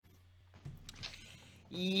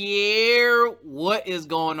Yeah, what is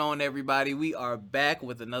going on, everybody? We are back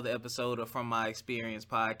with another episode of From My Experience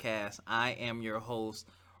podcast. I am your host,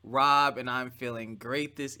 Rob, and I'm feeling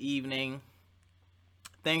great this evening.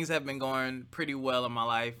 Things have been going pretty well in my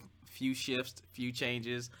life. Few shifts, few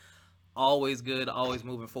changes. Always good, always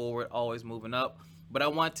moving forward, always moving up. But I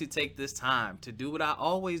want to take this time to do what I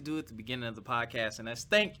always do at the beginning of the podcast, and that's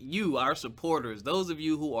thank you, our supporters, those of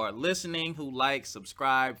you who are listening, who like,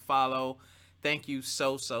 subscribe, follow. Thank you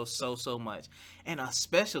so much. And a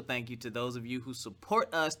special thank you to those of you who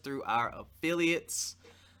support us through our affiliates.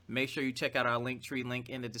 Make sure you check out our Linktree link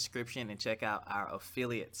in the description and check out our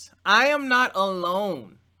affiliates. I am not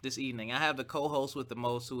alone this evening. I have the co-host with the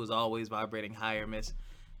most, who is always vibrating higher, Miss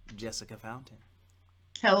Jessica Fountain.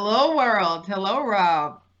 Hello, world. Hello,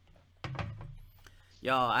 Rob.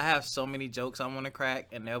 Y'all, I have so many jokes I want to crack,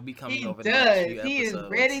 and they'll be coming He over the next does. few He is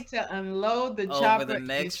episodes. ready to unload the Over the chopper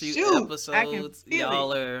next and few shoot. I can episodes,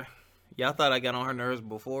 feel it. y'all thought I got on her nerves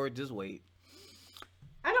before. Just wait.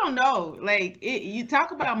 I don't know. You talk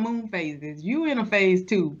about moon phases. You in a phase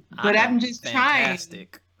too. I But I'm am just trying,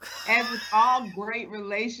 fantastic. as with all great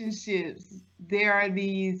relationships, there are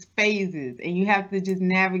these phases, and you have to just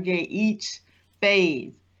navigate each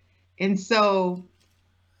phase. And so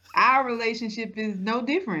our relationship is no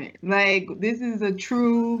different. Like, this is a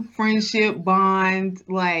true friendship bond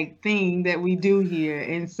thing that we do here.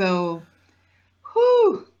 And so,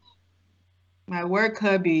 whew, my work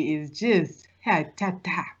hubby is just ha ta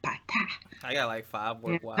ta pa ta. I got like 5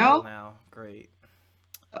 work You wives know? now. Great.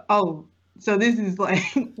 Oh, so this is like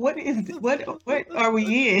what are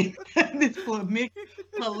we in? This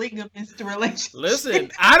polygamous relationship.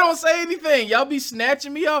 Listen, I don't say anything. Y'all be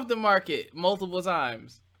snatching me off the market multiple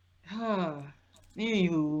times.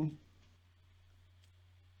 Anywho,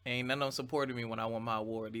 Ain't none of them supporting me when I won my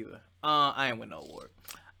award either. I ain't win no award.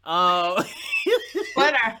 Uh,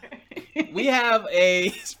 what are we have a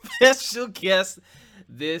special guest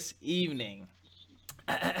this evening.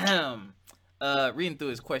 Reading through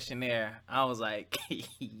his questionnaire, I was like,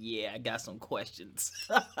 yeah, I got some questions.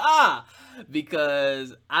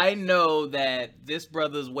 Because I know that this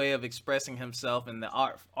brother's way of expressing himself in the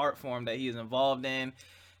art form that he is involved in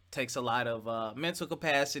takes a lot of mental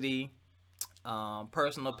capacity,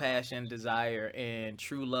 personal passion, desire, and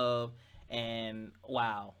true love. And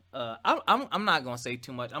wow, I'm not gonna say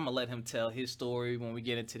too much. I'm gonna let him tell his story when we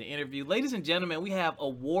get into the interview. Ladies and gentlemen, we have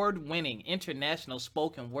award-winning international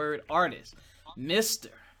spoken word artist, Mr.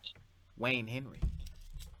 Wayne Henry.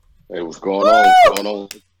 Hey, what's going Woo! on? What's going on?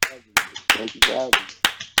 Thank you for having me.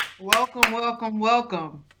 welcome, welcome,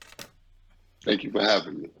 welcome. Thank you for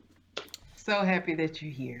having me. So happy that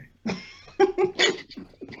you're here.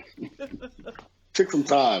 Took some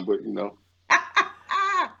time, but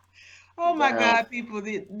Oh my now God, people!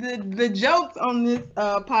 The jokes on this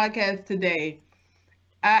podcast today.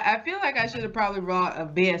 I feel like I should have probably brought a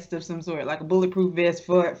vest of some sort, like a bulletproof vest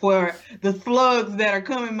for the slugs that are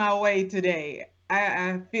coming my way today.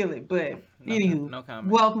 I feel it, but anywho, No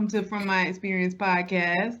comment. welcome to From My Experience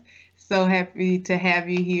podcast. So happy to have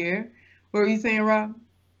you here. What were you saying, Rob?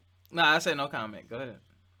 No, I say no comment. Go ahead.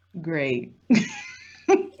 Great.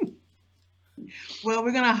 Well,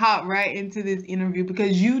 we're gonna hop right into this interview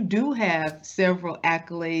because you do have several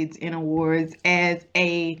accolades and awards as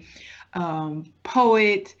a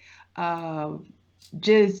poet, uh,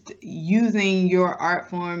 just using your art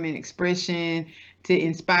form and expression to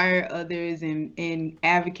inspire others and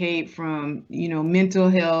advocate from mental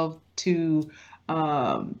health to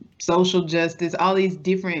social justice, all these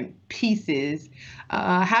different pieces.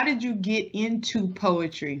 How did you get into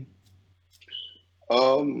poetry?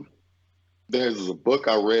 um, there's a book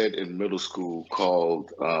I read in middle school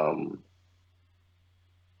called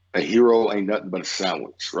 "A Hero Ain't Nothing But a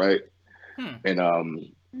Sandwich," right? Hmm.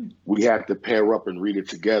 And we had to pair up and read it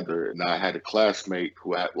together. And I had a classmate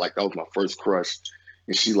who had like that was my first crush,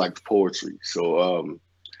 and she liked poetry. So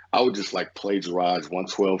I would just like plagiarize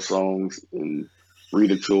 112 songs and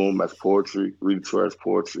read it to them as poetry, read it to her as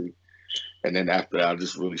poetry. And then after that, I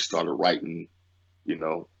just really started writing, you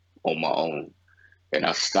know, on my own. And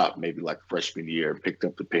I stopped maybe like freshman year and picked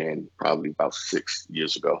up the pen probably about 6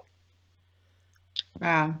 years ago.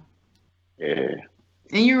 Wow. Yeah.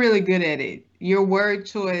 And you're really good at it. Your word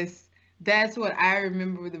choice, that's what I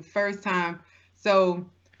remember the first time. So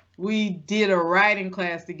we did a writing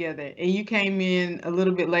class together, and you came in a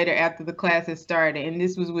little bit later after the class had started, and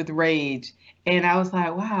this was with Rage. And I was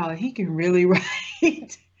like, wow, he can really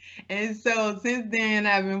write. And so since then,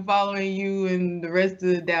 I've been following you and the rest of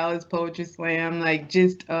the Dallas Poetry Slam, like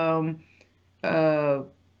just uh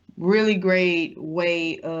really great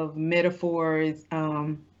way of metaphors,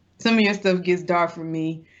 some of your stuff gets dark for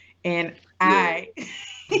me, and Yeah.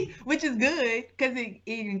 which is good because it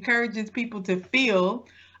encourages people to feel,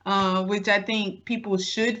 which I think people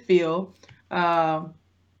should feel. Um,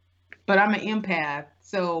 but I'm an empath,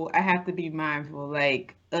 so I have to be mindful,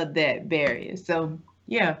 like, of that barrier. So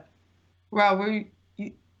yeah, Rob,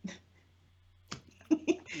 you,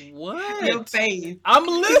 your What? face. I'm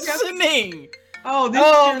listening. Oh, this is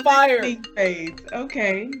Oh, your I'm fired. listening face.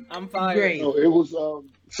 Okay, I'm fired. great. So it was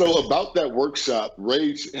so about that workshop.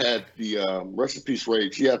 Rage had the rest in peace,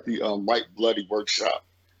 Rage. He had the White Bloody workshop,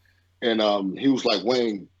 and he was like,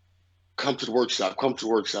 Wayne, come to the workshop. Come to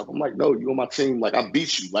the workshop. I'm like, no, you on my team. Like I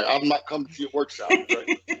beat you. Like I'm not coming to your workshop. Right?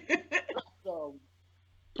 Um,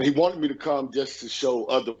 he wanted me to come just to show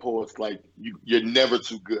other poets like you're never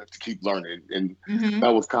too good to keep learning, and Hmm.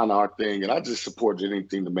 that was kind of our thing. And I just supported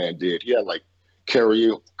anything the man did. He had like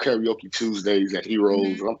karaoke Tuesdays at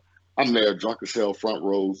Heroes. Hmm. I'm there, drunk as hell, front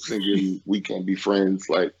row, singing "We Can't Be Friends."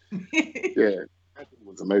 Like, yeah, that thing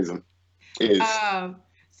was amazing. It is. um,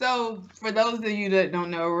 so for those of you that don't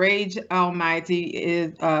know, Rage Almighty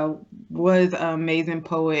is was an amazing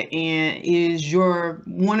poet and is your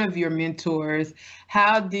one of your mentors.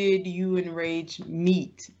 How did you and Rage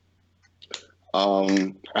meet?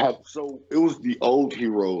 So it was the old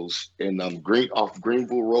Heroes in Green off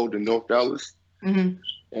Greenville Road in North Dallas, Hmm.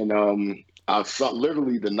 and I saw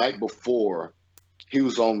literally the night before he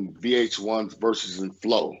was on VH1's Verses and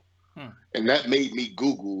Flow, Hmm. and that made me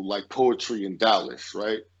Google like poetry in Dallas,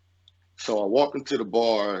 right? So I walk into the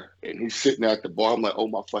bar and he's sitting at the bar. I'm like, oh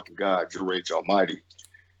my fucking God, you're Rage Almighty.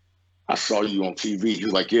 I saw you on TV. He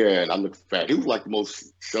was like, yeah, and I looked fat. He was like the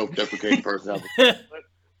most self-deprecating person ever.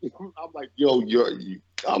 I'm like, yo,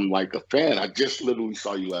 I'm like a fan. I just literally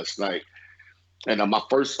saw you last night. And my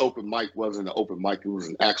first open mic wasn't an open mic. It was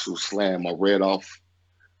an actual slam. I read off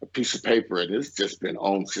a piece of paper and it's just been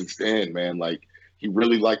on since then, man. Like he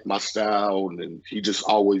really liked my style and he just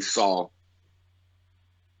always saw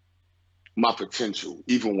my potential,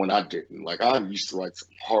 even when I didn't. Like I used to write some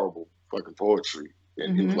horrible fucking poetry.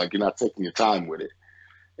 And he was Hmm. like, you're not taking your time with it.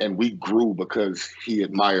 And we grew because he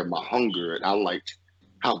admired my hunger and I liked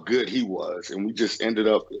how good he was. And we just ended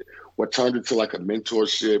up what turned into like a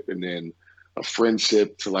mentorship and then a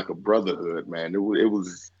friendship to like a brotherhood, man. It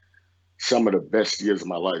was some of the best years of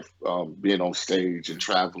my life, being on stage and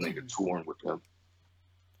traveling and touring with him.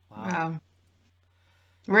 Wow. Wow.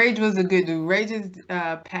 Rage was a good dude. Rage is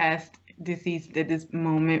past deceased at this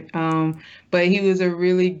moment. But he was a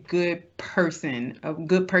really good person, a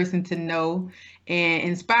good person to know and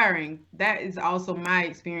inspiring. That is also my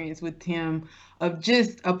experience with him of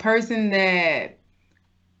just a person that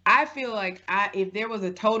I feel like if there was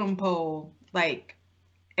a totem pole, like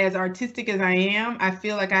as artistic as I am, I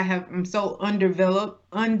feel like I'm so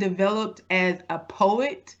undeveloped as a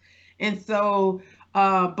poet. And so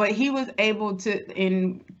but he was able to,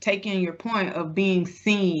 in taking your point of being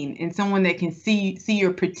seen and someone that can see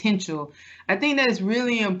your potential. I think that's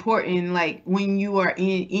really important, like when you are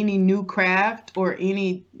in any new craft or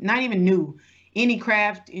any, not even new, any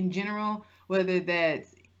craft in general, whether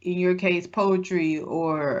that's in your case poetry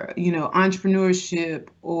or entrepreneurship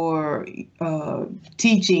or uh,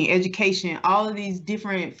 teaching, education, all of these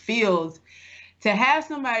different fields, to have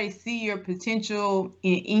somebody see your potential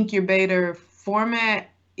in incubator format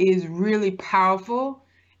is really powerful.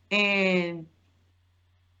 And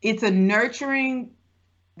it's a nurturing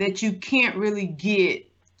that you can't really get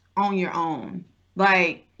on your own.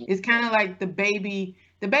 Like it's kind of like the baby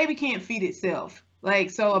can't feed itself.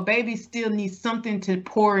 Like so a baby still needs something to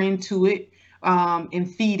pour into it,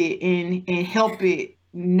 and feed it and help it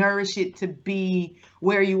nourish it to be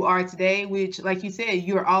where you are today, which like you said,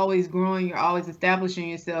 you're always growing, you're always establishing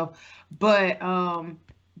yourself. But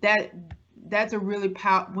that that's a really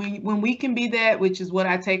when we can be that, which is what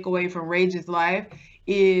I take away from Rage's life,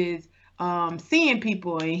 is seeing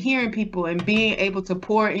people and hearing people and being able to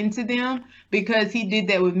pour into them, because he did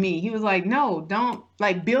that with me. He was like, no, don't,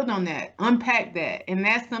 like, build on that, unpack that. And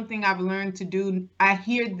that's something I've learned to do. I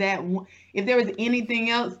hear that if there was anything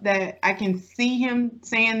else that I can see him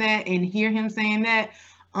saying that and hear him saying that,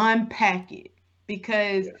 unpack it.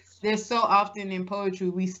 Because Yes. there's so often in poetry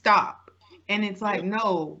we stop and it's like, Yep.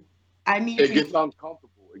 no, I need It to. gets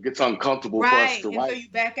uncomfortable. It gets uncomfortable for us Right. to And so write. you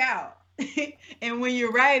back out. And when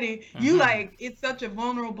you're writing, you Mm-hmm. like, it's such a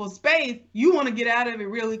vulnerable space. You want to get out of it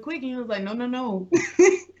really quick. And you was like, no, no, no.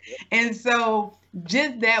 And so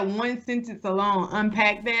just that one sentence alone,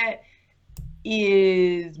 unpack that,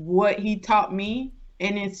 is what he taught me.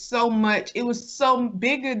 And it was so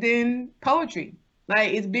bigger than poetry.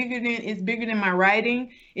 Like it's bigger than my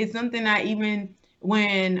writing. It's something I even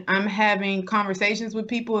when I'm having conversations with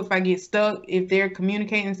people, if I get stuck, if they're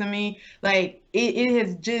communicating to me, like it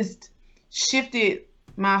has just shifted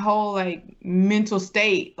my whole like mental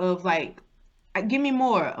state of like, give me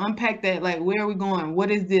more, unpack that, like where are we going?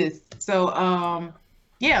 What is this? So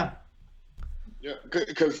yeah. Yeah,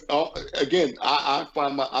 because again, I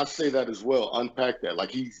find I say that as well. Unpack that, like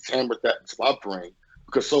he's hammered that into my brain.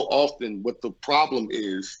 Because so often, what the problem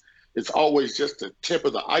is, it's always just the tip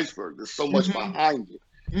of the iceberg. There's so much Mm-hmm. behind it.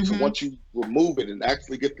 So Mm-hmm. once you remove it and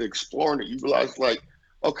actually get to exploring it, you realize, like,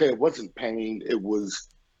 okay, it wasn't pain. It was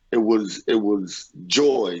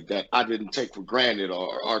joy that I didn't take for granted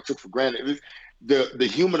or took for granted. The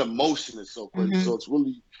human emotion is so crazy. Mm-hmm. So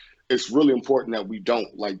it's really important that we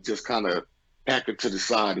don't like just kind of pack it to the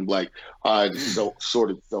side and be like, all right, so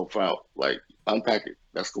sort itself out. Like unpack it.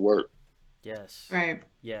 That's the word. Yes. Right.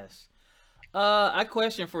 Yes. I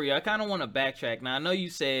question for you. I kind of want to backtrack. Now I know you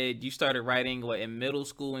said you started writing in middle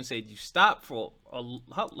school and said you stopped for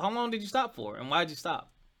how long did you stop for and why did you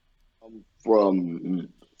stop? From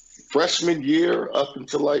freshman year up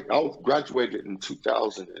until like I was graduated in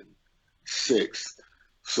 2006.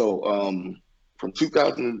 So from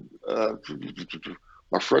 2000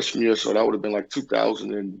 my freshman year, so that would have been like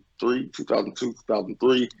 2003, 2002,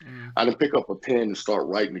 2003. I didn't pick up a pen and start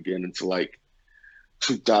writing again until like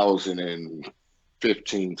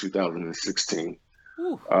 2015, 2016.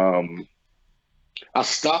 I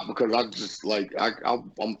stopped because I just like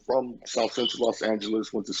I'm from South Central Los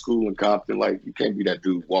Angeles. Went to school in Compton. Like you can't be that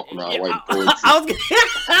dude walking around writing poetry.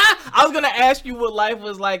 I was gonna ask you what life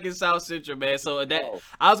was like in South Central, man. So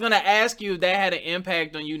I was gonna ask you if that had an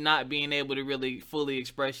impact on you not being able to really fully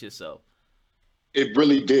express yourself. It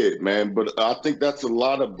really did, man. But I think that's a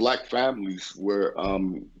lot of Black families where I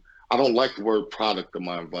don't like the word product of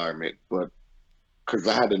my environment, but because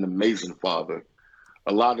I had an amazing father.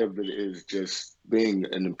 A lot of it is just being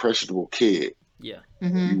an impressionable kid. Yeah.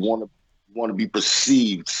 Mm-hmm. You want to be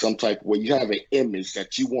perceived some type of way. You have an image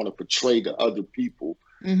that you want to portray to other people,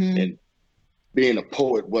 Mm-hmm. and being a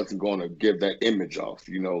poet wasn't going to give that image off.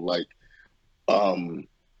 You don't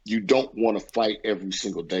want to fight every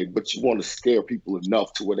single day, but you want to scare people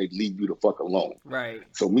enough to where they leave you the fuck alone. Right.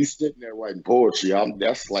 So me sitting there writing poetry,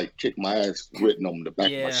 that's like kick my ass written on the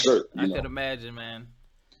back of my shirt. I could imagine, man.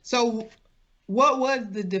 So what was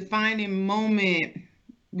the defining moment?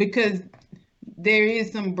 Because there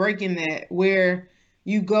is some break in that where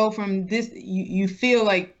you go from this, you feel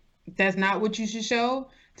like that's not what you should show,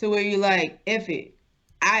 to where you're like, F it.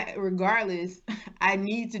 Regardless, I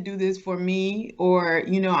need to do this for me, or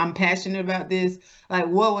I'm passionate about this. Like,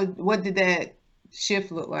 what did that shift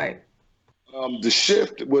look like? The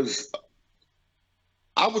shift was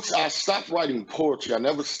I stopped writing poetry. I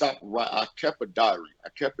never stopped writing. I kept a diary.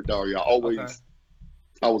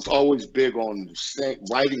 I was always big on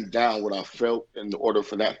writing down what I felt in order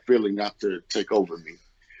for that feeling not to take over me.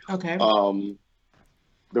 Okay.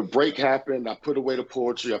 The break happened. I put away the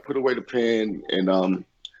poetry. I put away the pen. And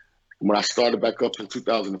when I started back up in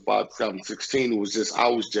 2005, 2016, I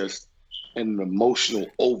was just in an emotional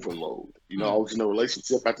overload. I was in a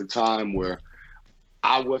relationship at the time where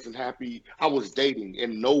I wasn't happy. I was dating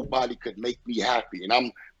and nobody could make me happy. And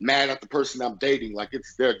I'm mad at the person I'm dating. Like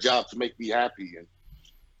it's their job to make me happy.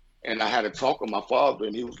 And I had a talk with my father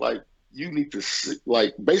and he was like, you need to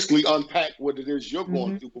basically unpack what it is you're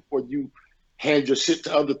going through before you hand your shit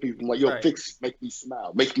to other people. I'm like, yo, fix, make me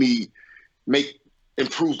smile,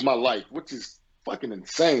 improve my life, which is fucking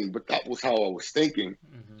insane. But that was how I was thinking.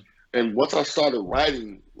 Mm-hmm. And once I started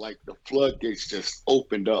writing, like the floodgates just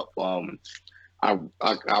opened up. I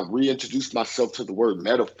reintroduced myself to the word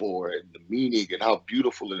metaphor and the meaning and how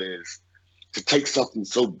beautiful it is to take something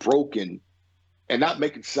so broken and not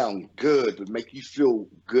make it sound good, but make you feel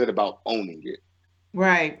good about owning it.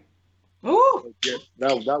 Right. Ooh. So, yeah,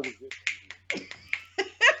 that was it.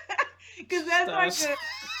 Because that's like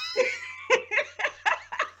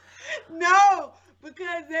no,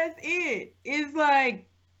 because that's it. It's like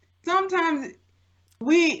sometimes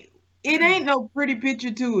it ain't no pretty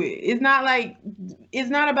picture to it. It's not like, it's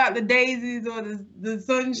not about the daisies or the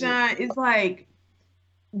sunshine. It's like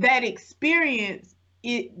that experience,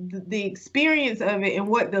 the experience of it and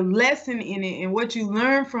what the lesson in it and what you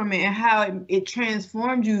learn from it and how it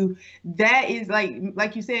transformed you. That is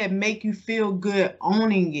like you said, make you feel good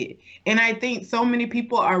owning it. And I think so many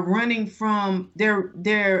people are running from their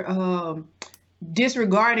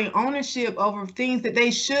disregarding ownership over things that they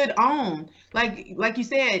should own. Like you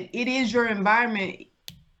said, it is your environment.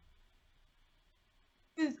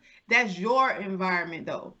 That's your environment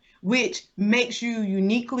though, which makes you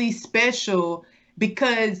uniquely special,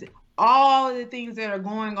 because all the things that are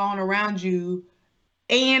going on around you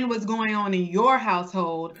and what's going on in your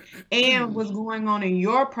household and what's going on in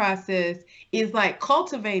your process is like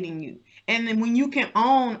cultivating you. And then when you can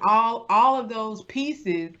own all of those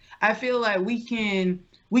pieces, I feel like we can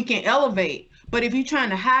elevate. But if you're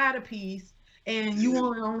trying to hide a piece and you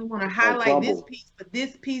only want to highlight this piece, but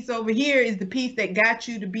this piece over here is the piece that got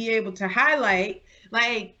you to be able to highlight,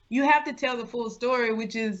 like you have to tell the full story,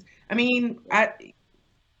 which is, I mean,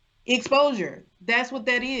 exposure. That's what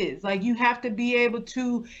that is. Like you have to be able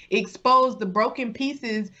to expose the broken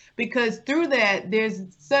pieces, because through that there's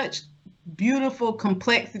such beautiful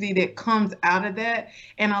complexity that comes out of that.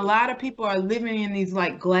 And a lot of people are living in these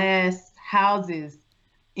like glass houses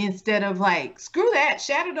instead of like, screw that,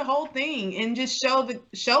 shatter the whole thing and just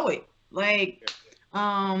show it. Like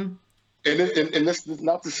And this is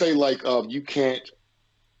not to say like you can't,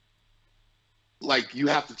 like you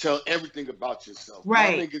have to tell everything about yourself.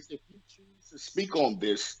 Right. My thing is, if you choose to speak on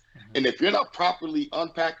this, and if you're not properly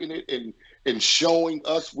unpacking it and showing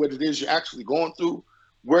us what it is you're actually going through,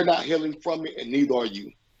 we're not healing from it, and neither are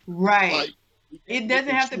you. Right. Like, it doesn't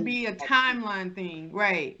have to be a timeline thing.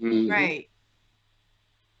 Right. Right.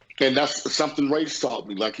 And that's something Ray's taught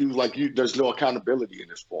me. Like he was like, there's no accountability in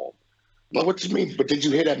this form. Like, what you mean? But did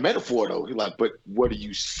you hear that metaphor though? He's like, but what are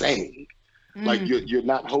you saying? Like you're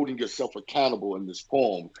not holding yourself accountable in this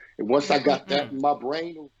poem. And once I got that in my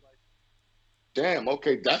brain, it was like, damn,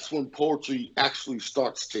 okay, that's when poetry actually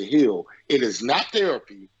starts to heal. It is not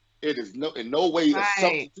therapy. It is in no way a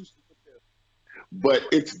substitution for therapy. But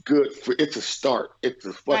it's good it's a start. It's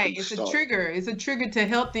a fucking start. A trigger. It's a trigger to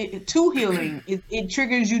help to healing. It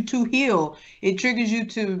triggers you to heal. It triggers you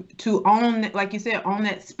to own, like you said, own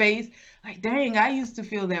that space. Like, dang, I used to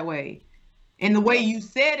feel that way. And the way you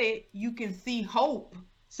said it, you can see hope,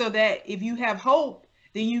 so that if you have hope,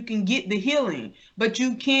 then you can get the healing. But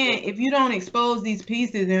you can't, if you don't expose these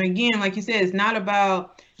pieces. And again, like you said, it's not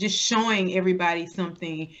about just showing everybody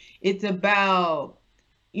something. It's about,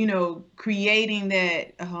 creating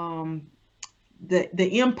that,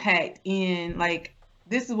 the impact in like,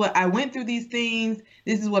 this is what I went through, these things,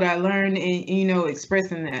 this is what I learned, and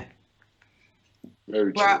expressing that.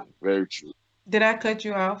 Very true. Very true. Did I cut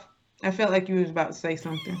you off? I felt like you was about to say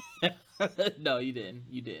something. No, you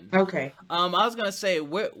didn't. Okay. I was gonna say,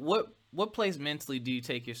 what place mentally do you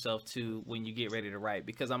take yourself to when you get ready to write?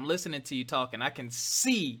 Because I'm listening to you talk and I can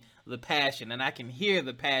see the passion and I can hear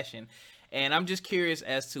the passion, and I'm just curious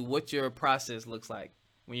as to what your process looks like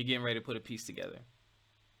when you're getting ready to put a piece together.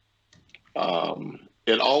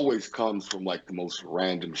 It always comes from like the most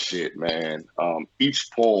random shit, man. Each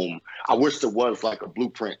poem, I wish there was like a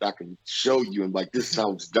blueprint I can show you and like, this is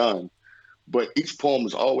how it's done. But each poem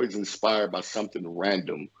is always inspired by something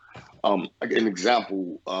random. An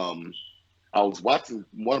example, I was watching,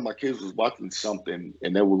 one of my kids was watching something,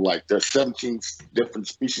 and they were like, there's 17 different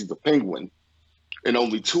species of penguin, and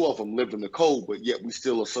only 2 of them live in the cold, but yet we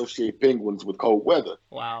still associate penguins with cold weather.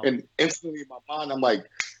 Wow. And instantly in my mind, I'm like,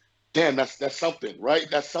 damn, that's something, right?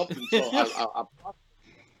 That's something. So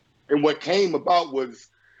and what came about was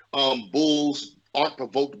bulls aren't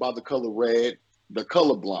provoked by the color red, they're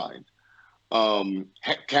colorblind.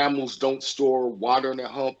 Camels don't store water in their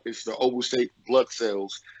hump. It's the overstate blood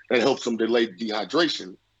cells that helps them delay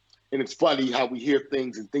dehydration. And it's funny how we hear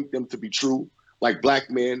things and think them to be true, like black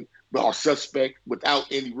men are suspect without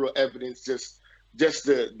any real evidence, just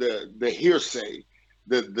the hearsay.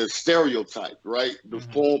 The stereotype, right? The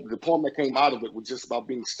poem that came out of it was just about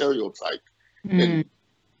being stereotyped. And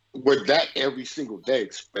we're that every single day,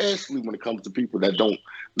 especially when it comes to people that don't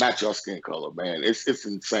match our skin color, man. It's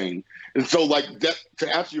insane. And so like that,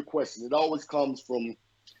 to answer your question, it always comes from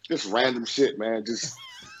just random shit, man. Just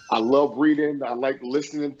I love reading, I like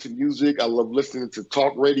listening to music, I love listening to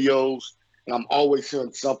talk radios, and I'm always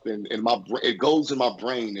hearing something, and it goes in my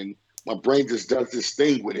brain, and my brain just does this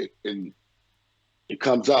thing with it, and it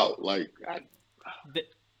comes out like.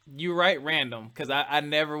 You write random, because I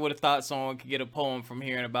never would have thought someone could get a poem from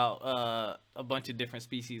hearing about a bunch of different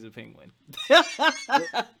species of penguin.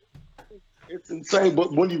 It's insane,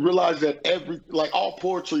 but when you realize that all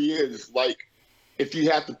poetry is, like, if you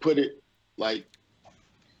have to put it like,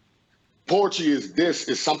 poetry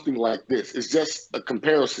is something like this. It's just a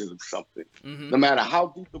comparison of something. No matter how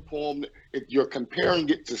deep the poem, if you're comparing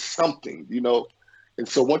it to something, And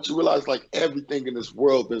so once you realize like everything in this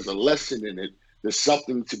world, there's a lesson in it. There's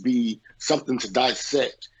something to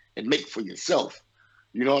dissect and make for yourself.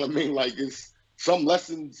 You know what I mean? Like some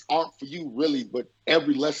lessons aren't for you really, but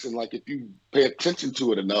every lesson, like if you pay attention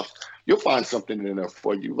to it enough, you'll find something in there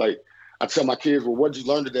for you. Like I tell my kids, well, what'd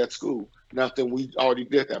you learn today at school? Nothing. We already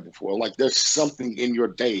did that before. Like there's something in your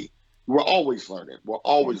day we're always learning. We're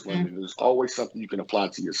always Mhm. learning. There's always something you can apply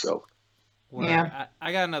to yourself. Where Yeah.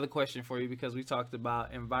 I got another question for you because we talked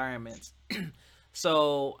about environments.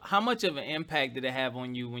 So, how much of an impact did it have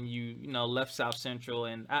on you when you left South Central,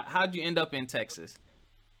 and how'd you end up in Texas?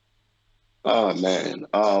 Oh man.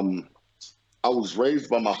 I was raised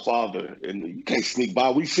by my father, and you can't sneak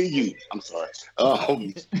by. We see you. I'm sorry.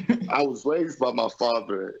 Um, I was raised by my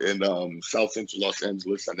father in South Central Los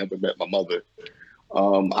Angeles. I never met my mother.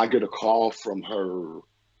 I get a call from her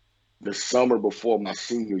the summer before my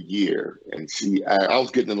senior year, and I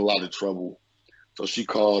was getting in a lot of trouble. So she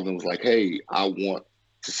called and was like, "Hey, I want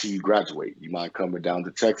to see you graduate. You mind coming down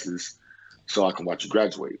to Texas so I can watch you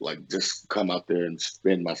graduate? Like, just come out there and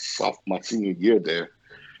spend my senior year there."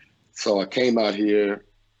 So I came out here,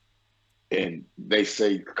 and they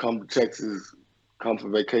say, "Come to Texas, come for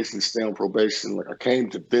vacation, stay on probation." Like, I came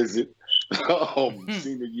to visit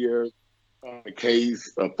senior year, the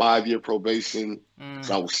K's, a 5-year probation.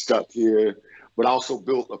 So I Mm, was stuck here, but I also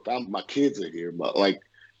built a family. My kids are here, but like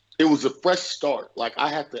it was a fresh start. Like I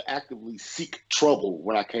had to actively seek trouble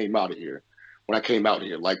when I came out of here. When I came out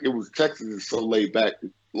here, like it was Texas is so laid back.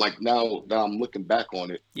 Like now that I'm looking back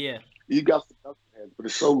on it, yeah, you got some knuckleheads, but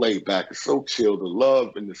it's so laid back. It's so chill. The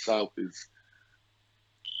love in the South is.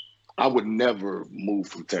 I would never move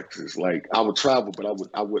from Texas. Like I would travel, but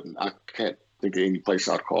I wouldn't. I can't think of any place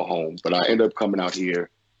I'd call home. But I ended up coming out here,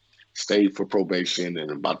 stayed for probation,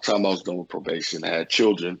 and by the time I was done with probation, I had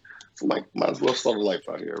children. So like, might as well start a life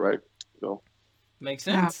out here, right? So makes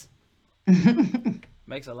Wow. sense.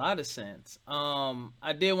 Makes a lot of sense.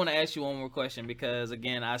 I did want to ask you one more question because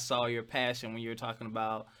again, I saw your passion when you were talking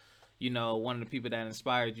about, one of the people that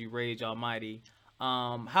inspired you, Rage Almighty.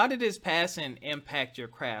 How did this passion impact your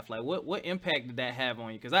craft? Like, what impact did that have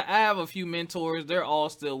on you? Because I have a few mentors; they're all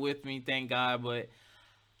still with me, thank God. But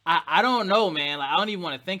I don't know, man. Like, I don't even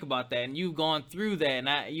want to think about that. And you've gone through that,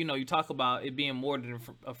 and you talk about it being more than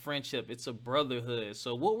a friendship; it's a brotherhood.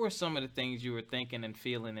 So, what were some of the things you were thinking and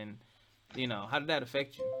feeling, and how did that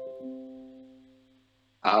affect you?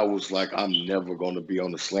 I was like, I'm never going to be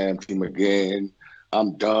on the slam team again.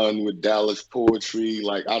 I'm done with Dallas poetry.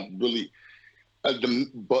 Like I really,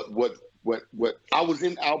 but what I was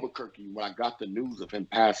in Albuquerque when I got the news of him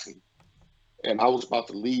passing, and I was about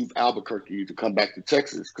to leave Albuquerque to come back to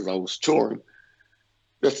Texas because I was touring.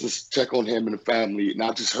 Just to check on him and the family, and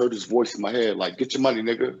I just heard his voice in my head, like, "Get your money,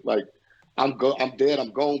 nigga." Like, I'm dead,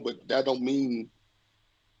 I'm gone, but that don't mean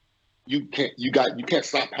you can't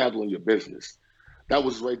stop handling your business. That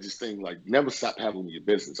was Rage's thing. Like, never stop handling your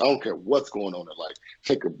business. I don't care what's going on in life.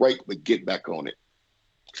 Take a break, but get back on it.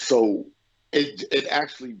 So it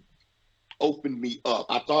actually opened me up.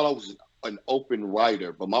 I thought I was an open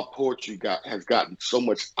writer, but my poetry has gotten so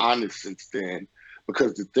much honest since then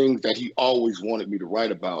because the things that he always wanted me to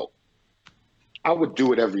write about, I would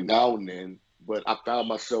do it every now and then. But I found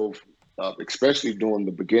myself, especially during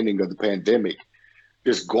the beginning of the pandemic,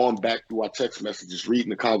 just going back through our text messages, reading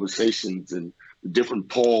the conversations and the different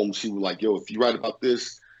poems. He was like, "Yo, if you write about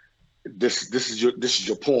this, this is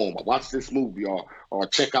your poem. Watch this movie or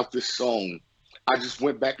check out this song." I just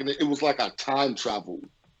went back and it was like I time traveled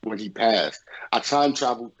when he passed. I time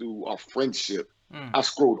traveled through our friendship. Mm. I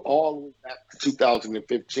scrolled all the way back to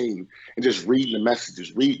 2015 and just reading the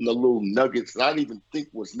messages, reading the little nuggets that I didn't even think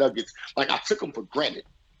was nuggets. Like I took them for granted.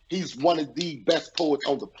 He's one of the best poets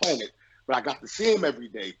on the planet, but I got to see him every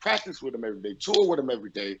day, practice with him every day, tour with him every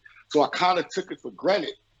day. So I kind of took it for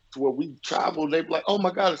granted to where we travel. They'd be like, "Oh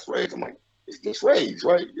my God, it's Rage." I'm like, "It's just Rage,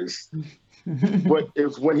 right?" But it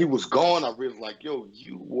was when he was gone, I realized, like, yo,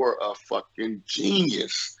 you were a fucking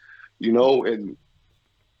genius, And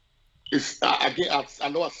I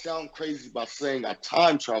know I sound crazy by saying I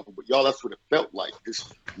time travel, but y'all, that's what it felt like.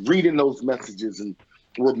 Just reading those messages and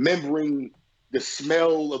remembering the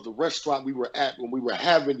smell of the restaurant we were at when we were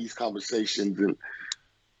having these conversations,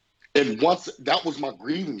 and once that was my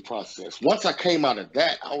grieving process. Once I came out of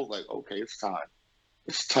that, I was like, okay, it's time.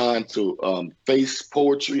 It's time to face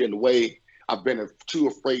poetry in the way I've been too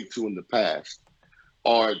afraid to in the past,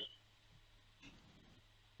 or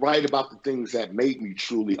write about the things that made me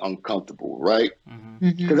truly uncomfortable, right? Mm-hmm.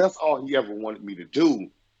 Because that's all he ever wanted me to do.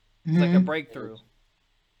 It's like a breakthrough.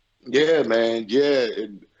 Yeah, man. Yeah.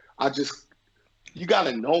 And I just, you got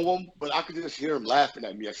to know him, but I could just hear him laughing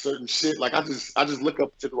at me at certain shit. Like I just look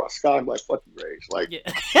up to the sky and I'm like, fuck you, Rage. Like,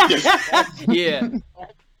 Yeah. Yeah.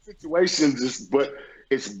 situations is, but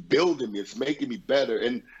it's building me, it's making me better.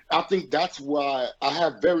 And I think that's why I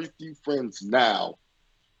have very few friends now.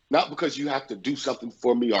 Not because you have to do something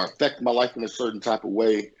for me or affect my life in a certain type of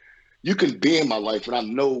way. You can be in my life, and I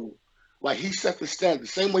know, like he set the standard, the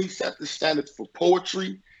same way he set the standards for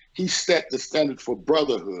poetry. He set the standard for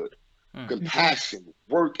brotherhood, Mm. compassion,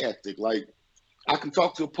 work ethic. Like, I can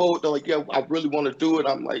talk to a poet, they're like, yeah, I really want to do it.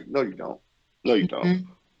 I'm like, no, you don't. No, you don't.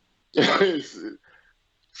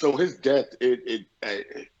 So his death, it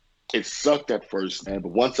sucked at first, man.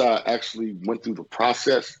 But once I actually went through the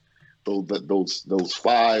process, those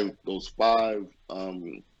five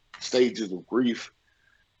stages of grief,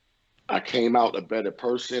 I came out a better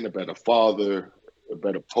person, a better father, a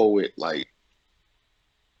better poet. Like,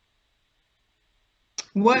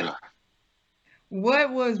 What yeah.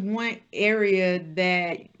 what was one area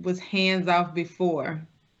that was hands off before,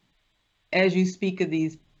 as you speak of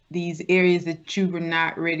these areas that you were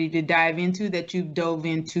not ready to dive into, that you've dove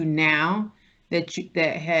into now, that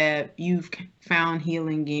you've found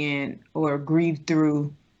healing in or grieved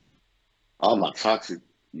through? Oh, my toxic,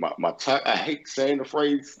 I hate saying the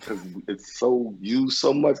phrase because it's so used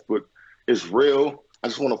so much, but it's real. I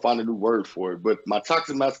just want to find a new word for it. But my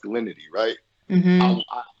toxic masculinity, right? Mm-hmm.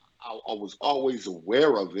 I was always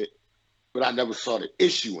aware of it, but I never saw the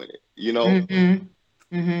issue in it, you know? Mm-hmm.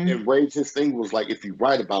 Mm-hmm. And Rage, his thing was like, if you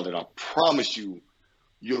write about it, I promise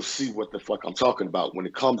you'll see what the fuck I'm talking about when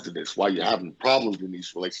it comes to this, why you're having problems in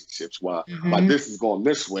these relationships, why Mm-hmm. this is going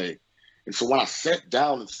this way. And so when I sat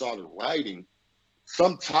down and started writing,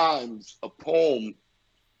 sometimes a poem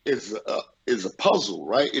is a puzzle,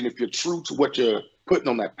 right? And if you're true to what you're putting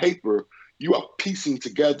on that paper, you are piecing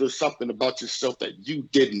together something about yourself that you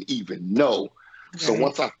didn't even know. So Right.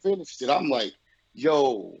 once I finished it, I'm like,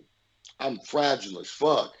 yo, I'm fragile as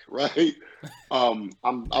fuck, right? I'm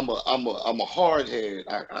a hard head.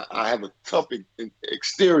 I have a tough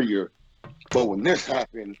exterior, but when this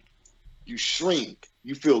happened, you shrink.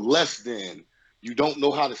 You feel less than. You don't know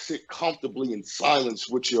how to sit comfortably in silence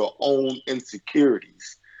with your own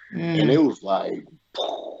insecurities. And it Mm. was like,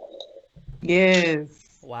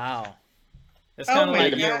 Yes. Wow. It's Oh kind of my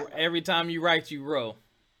like man, God. every time you write, you row.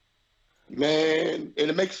 man, and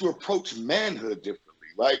it makes you approach manhood differently.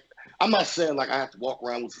 Like, I'm not saying like I have to walk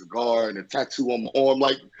around with a cigar and a tattoo on my arm.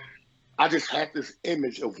 Like, I just had this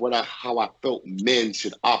image of how I felt men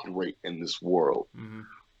should operate in this world.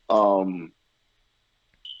 Mm-hmm. Um,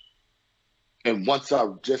 and once I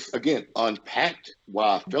just again unpacked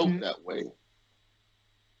why I felt Mm-hmm. that way,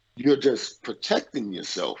 you're just protecting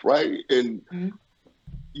yourself, right? And Mm-hmm.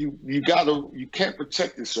 you can't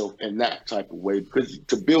protect yourself in that type of way because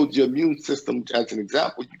to build your immune system, as an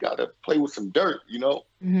example, you gotta play with some dirt, you know.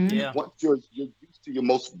 Mm-hmm. Yeah. Once you're used to your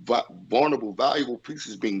most vulnerable, valuable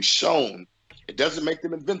pieces being shown, it doesn't make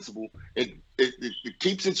them invincible. It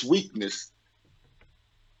keeps its weakness,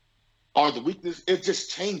 or the weakness, it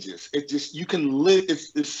just changes. It just, you can live,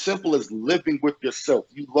 it's as simple as living with yourself.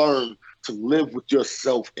 You learn to live with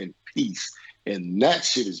yourself in peace. And that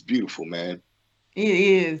shit is beautiful, man. It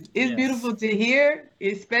is. It's Yes. beautiful to hear,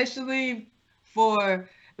 especially for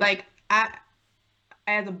like I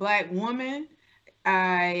as a black woman,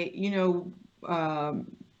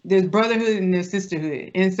 there's brotherhood and there's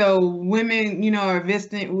sisterhood. And so women, are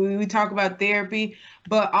visiting, we talk about therapy,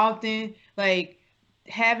 but often like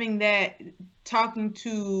having that talking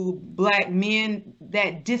to black men,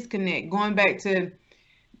 that disconnect, going back to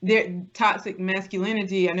their toxic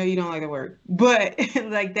masculinity. I know you don't like the word, but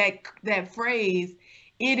like that phrase,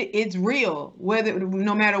 it's real. Whether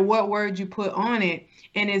no matter what word you put on it,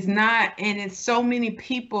 and it's not, and it's so many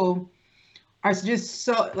people are just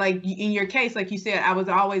so like in your case, like you said, I was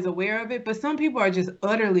always aware of it, but some people are just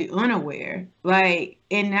utterly unaware, like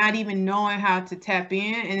and not even knowing how to tap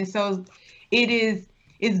in, and so it is.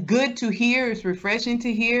 It's good to hear. It's refreshing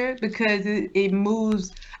to hear because it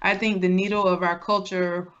moves, I think, the needle of our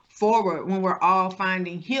culture forward when we're all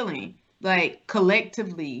finding healing, like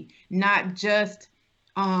collectively,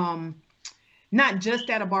 um not just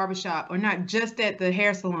at a barbershop or not just at the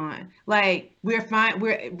hair salon. Like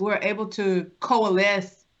we're able to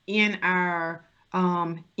coalesce in our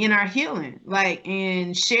healing, like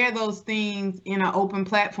and share those things in an open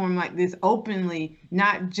platform like this openly,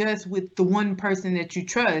 not just with the one person that you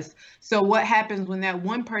trust. So what happens when that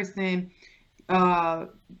one person uh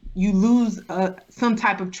you lose some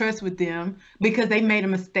type of trust with them because they made a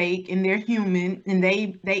mistake and they're human and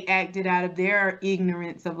they acted out of their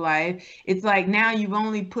ignorance of life. It's like now you've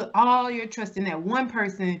only put all your trust in that one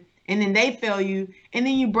person and then they fail you and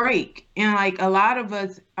then you break. And like a lot of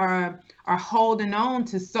us are holding on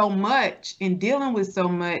to so much and dealing with so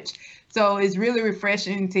much. So it's really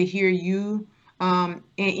refreshing to hear you and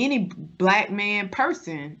any black man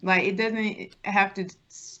person. Like it doesn't have to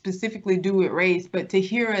specifically do with race, but to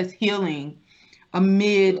hear us healing Yeah.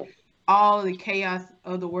 amid all the chaos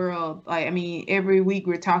of the world. Like I mean, every week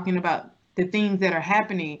we're talking about the things that are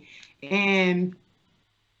happening, and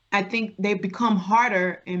I think they become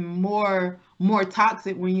harder and more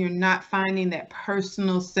toxic when you're not finding that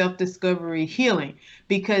personal self-discovery healing,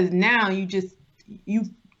 because now you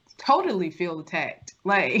totally feel attacked.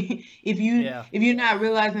 Like Yeah. if you're not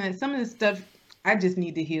realizing that some of this stuff I just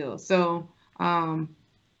need to heal. So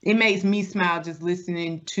it makes me smile just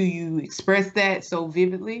listening to you express that so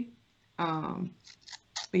vividly. Um,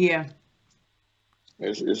 but yeah.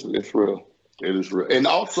 It's real. It is real. And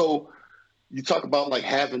also, you talk about like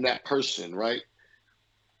having that person, right?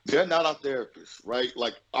 They're not our therapists, right?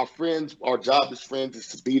 Like our friends, our job as friends is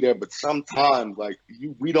to be there, but sometimes like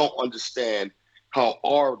we don't understand how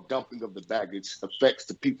our dumping of the baggage affects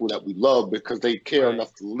the people that we love because they care Right.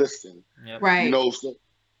 enough to listen. Yep. Right.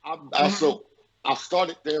 So I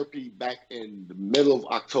started therapy back in the middle of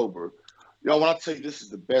October. When I tell you this is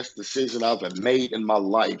the best decision I've ever made in my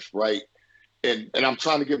life, right? And I'm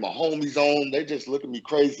trying to get my homies on. They just look at me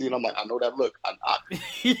crazy, and I'm like, I know that look.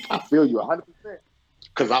 I feel you 100%.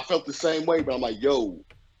 Because I felt the same way, but I'm like, yo,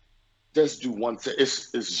 just do one.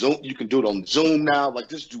 It's Zoom. You can do it on Zoom now. Like,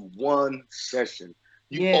 just do one session.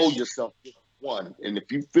 You Yeah. owe yourself just one. And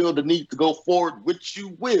if you feel the need to go forward, which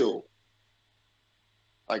you will,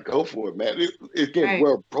 like, go for it, man. Again, Right.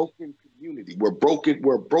 we're a broken community. We're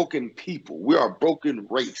broken people. We are a broken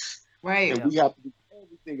race. Right. And Yep. we have to do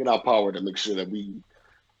everything in our power to make sure that we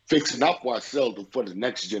fix it not for ourselves, but for the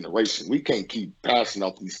next generation. We can't keep passing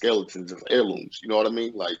off these skeletons as heirlooms. You know what I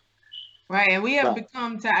mean? Like, Right. And we have nah.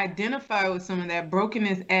 become to identify with some of that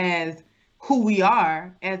brokenness as who we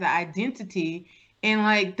are, as an identity. And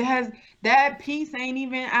like that piece ain't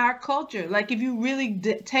even our culture. Like if you really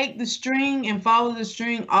take the string and follow the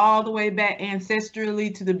string all the way back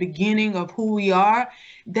ancestrally to the beginning of who we are,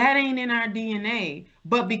 that ain't in our DNA.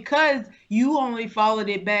 But because you only followed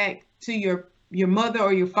it back to your mother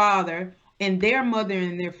or your father and their mother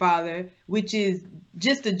and their father, which is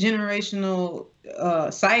just a generational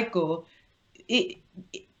cycle, it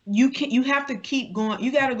you have to keep going.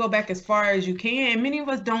 You got to go back as far as you can. And many of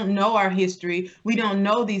us don't know our history. We don't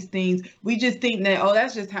know these things. We just think that, oh,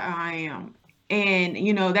 that's just how I am, and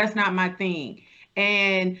that's not my thing.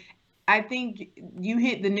 And I think you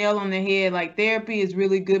hit the nail on the head. Like therapy is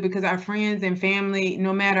really good because our friends and family,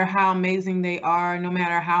 no matter how amazing they are, no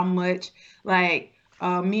matter how much, like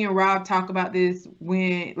me and Rob talk about this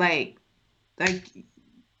when like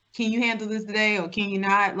can you handle this today or can you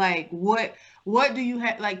not? Like what do you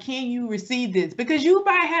have? Like, can you receive this? Because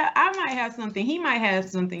I might have something, he might have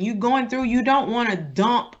something. You going through, you don't want to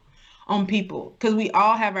dump on people because we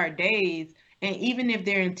all have our days. And even if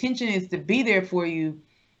their intention is to be there for you,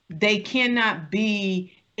 they cannot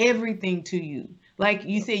be everything to you. Like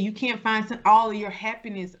you said, you can't find all of your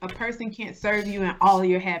happiness. A person can't serve you in all of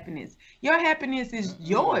your happiness. Your happiness is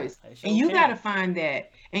yours, and you got to find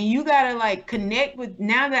that. And you got to like connect with.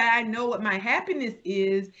 Now that I know what my happiness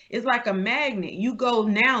is, it's like a magnet. You go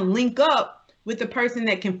now, link up with the person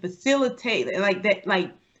that can facilitate like that,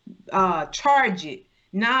 like charge it,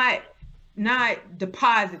 not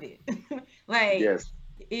deposit it. Like Yes.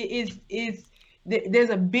 it's there's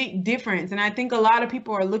a big difference, and I think a lot of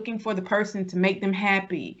people are looking for the person to make them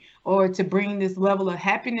happy or to bring this level of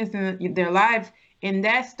happiness in their life, and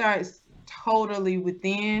that starts totally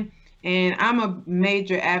within. And I'm a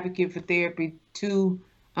major advocate for therapy too.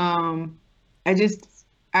 I just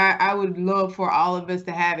I would love for all of us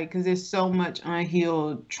to have it because there's so much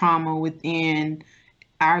unhealed trauma within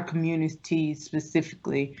our community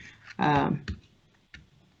specifically. um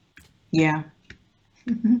yeah.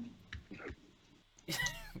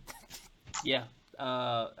 Yeah.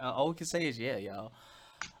 All we can say is yeah, y'all.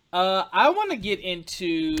 I want to get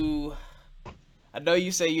into. I know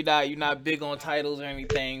you say you're not big on titles or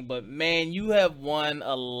anything, but man, you have won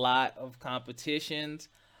a lot of competitions.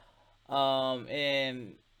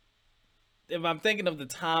 And if I'm thinking of the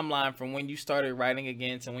timeline from when you started writing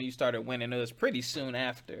against and when you started winning, it was pretty soon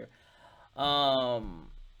after. Um,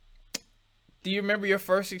 do you remember your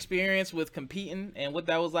first experience with competing and what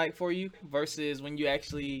that was like for you versus when you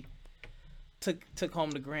actually took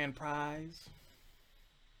home the grand prize?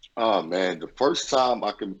 Oh man, the first time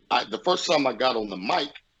I got on the mic,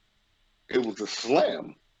 it was a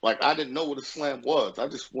slam. Like I didn't know what a slam was. I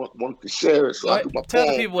just wanted to share it, so Go I ahead, do my tell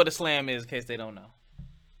the poem. people what a slam is in case they don't know.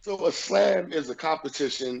 So a slam is a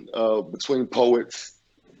competition between poets.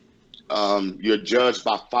 You're judged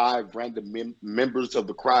by five random members of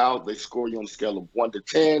the crowd. They score you on a scale of 1 to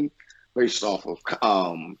 10, based off of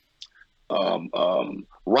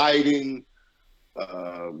writing,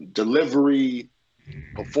 delivery,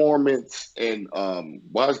 performance, and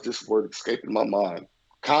why is this word escaping my mind?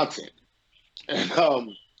 Content. And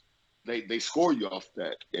they score you off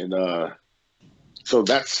that. And So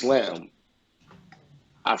that slam,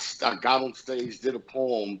 I got on stage, did a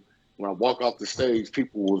poem. When I walk off the stage,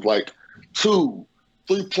 people was like, 2,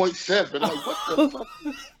 3.7. Like, what the fuck?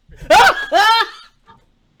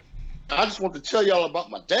 I just want to tell y'all about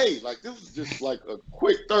my day. Like, this was just like a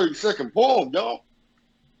quick 30-second poem, y'all.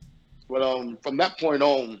 But from that point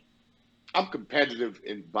on, I'm competitive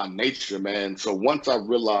by nature, man. So once I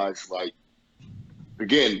realized, like,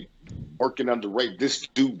 again, working under Ray, this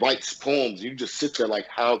dude writes poems. You just sit there like,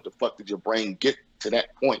 how the fuck did your brain get to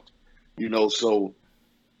that point? So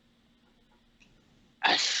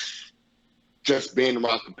just being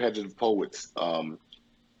around competitive poets,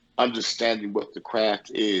 understanding what the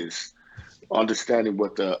craft is, understanding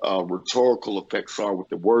what the rhetorical effects are with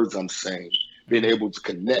the words I'm saying, being able to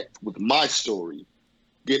connect with my story,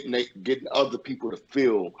 getting other people to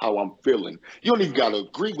feel how I'm feeling. You don't even got to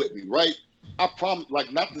agree with me, right? I promise,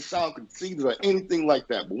 like, not to sound conceited or anything like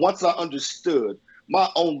that, but once I understood, my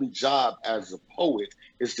only job as a poet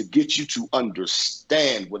is to get you to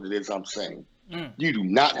understand what it is I'm saying. You do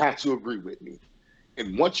not have to agree with me.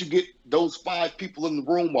 And once you get those 5 people in the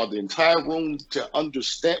room or the entire room to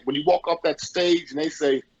understand, when you walk off that stage and they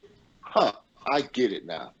say, I get it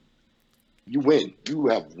now. You win. You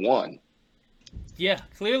have won. Yeah,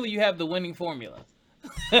 clearly you have the winning formula.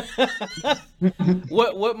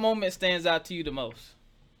 What moment stands out to you the most?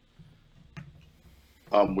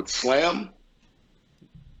 With slam,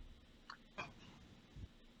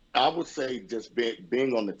 I would say just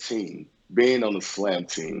being on the team, being on the slam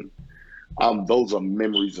team. Those are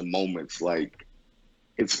memories and moments. Like,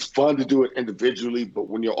 it's fun to do it individually, but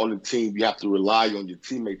when you're on the team, you have to rely on your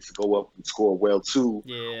teammates to go up and score well too.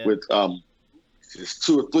 Yeah. With just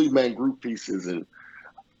 2 or 3 man group pieces, and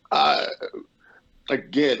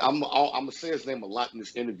again, I'm gonna say his name a lot in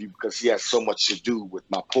this interview because he has so much to do with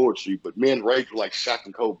my poetry. But me and Ray were like Shaq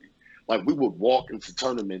and Kobe. Like, we would walk into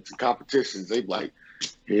tournaments and competitions. They'd be like,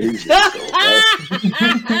 "Here these niggas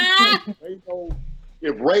go."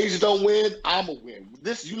 If Rays don't win, I'ma win.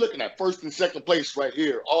 You looking at first and second place right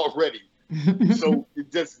here already. So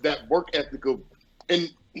it's just that work ethic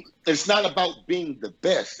and it's not about being the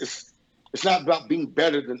best. It's not about being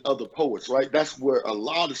better than other poets, right? That's where a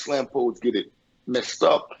lot of slam poets get it messed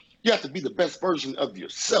up. You have to be the best version of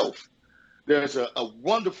yourself. There's a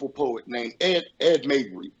wonderful poet named Ed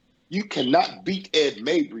Mabry. You cannot beat Ed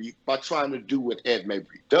Mabry by trying to do what Ed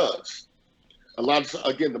Mabry does.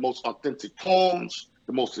 The most authentic poems,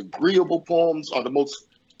 the most agreeable poems are the most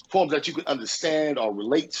poems that you can understand or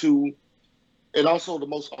relate to, and also the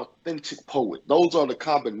most authentic poet. Those are the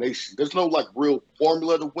combination. There's no like real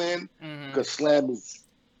formula to win because slam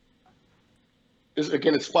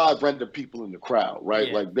it's 5 random people in the crowd, right?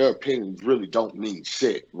 Yeah. Like, their opinions really don't mean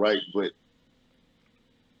shit, right? But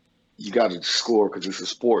you got to score because it's a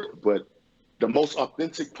sport. But the most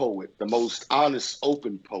authentic poet, the most honest,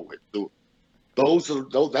 open poet,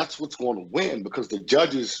 that's what's going to win, because the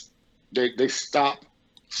judges, they stop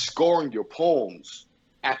scoring your poems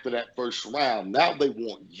after that first round. Now they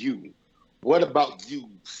want you. What about you?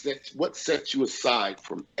 What sets you aside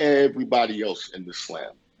from everybody else in the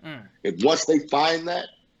slam? And once they find that,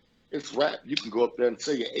 it's rap. You can go up there and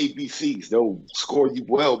say your ABCs. They'll score you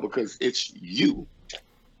well because it's you.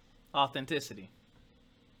 Authenticity.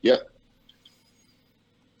 Yep.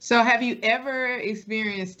 So have you ever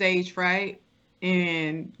experienced stage fright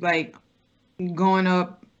and, like, going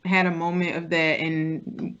up, had a moment of that?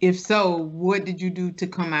 And if so, what did you do to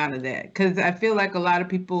come out of that? Because I feel like a lot of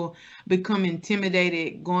people become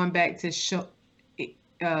intimidated going back to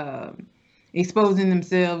exposing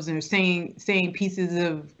themselves or saying pieces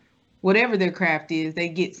of whatever their craft is. They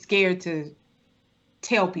get scared to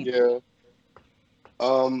tell people.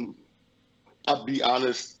 Yeah. I'll be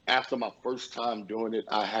honest, after my first time doing it,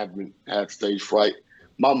 I haven't had stage fright.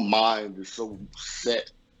 My mind is so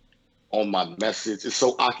set on my message. It's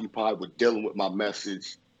so occupied with dealing with my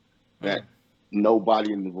message that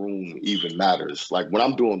nobody in the room even matters. Like, when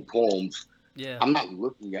I'm doing poems, I'm not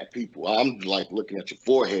looking at people. I'm like looking at your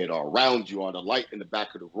forehead or around you or the light in the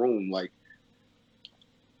back of the room. Like,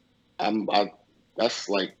 that's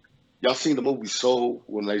like, y'all seen the movie Soul,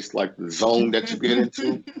 when there's like the zone that you get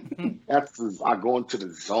into? I go into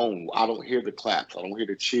the zone. I don't hear the claps. I don't hear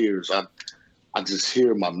the cheers. I just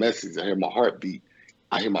hear my message. I hear my heartbeat.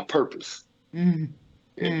 I hear my purpose. And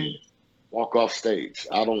walk off stage.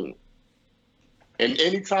 And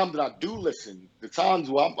anytime that I do listen, the times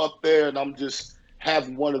where I'm up there and I'm just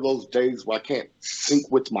having one of those days where I can't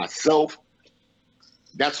sync with myself,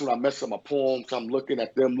 that's when I mess up my poems. I'm looking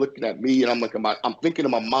at them, looking at me, and I'm thinking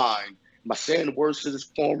in my mind, am I saying the words to this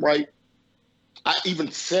poem right? I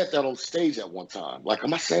even said that on stage at one time. Like,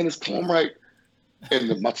 am I saying this poem right?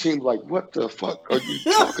 And my team's like, what the fuck are you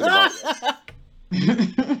talking about?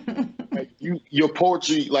 Like your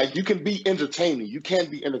poetry, like you can be entertaining. You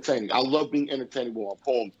can be entertaining. I love being entertaining with my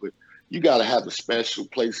poems, but you got to have a special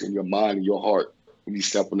place in your mind and your heart when you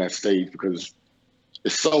step on that stage because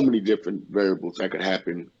there's so many different variables that could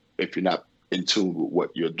happen if you're not in tune with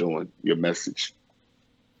what you're doing, your message.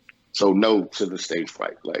 So no to the stage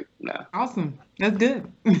fright. Like, nah. Awesome. That's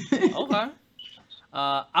good. Okay.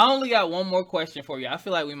 I only got one more question for you. I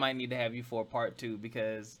feel like we might need to have you for a part 2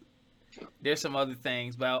 because there's some other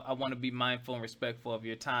things, but I want to be mindful and respectful of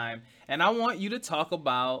your time. And I want you to talk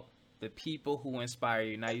about the people who inspire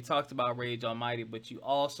you. Now, you talked about Rage Almighty, but you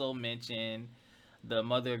also mentioned the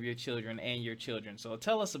mother of your children and your children. So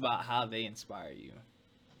tell us about how they inspire you.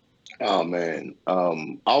 Oh man.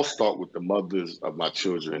 I'll start with the mothers of my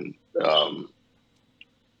children.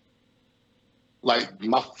 Like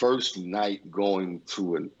my first night going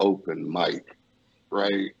to an open mic,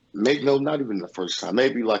 right? Maybe no, not even the first time.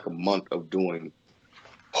 Maybe like a month of doing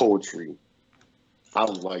poetry. I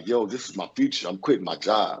was like, yo, this is my future. I'm quitting my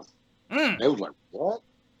job. They was like, what?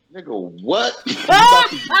 Nigga, what?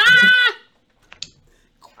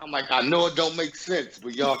 I'm like, I know it don't make sense,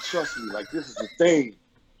 but y'all trust me. Like, this is the thing.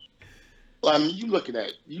 I mean, you looking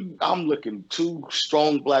at you. I'm looking two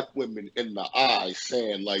strong black women in the eye,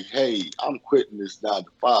 saying like, "Hey, I'm quitting this 9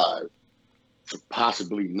 to 5 to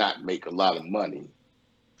possibly not make a lot of money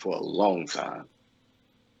for a long time."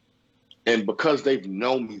 And because they've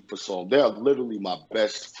known me for so long, they're literally my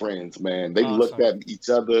best friends, man. They looked at each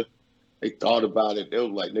other, they thought about it. They were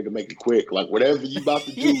like, "Nigga, make it quick. Like whatever you about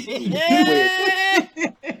to do, quick."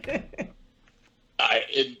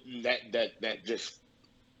 That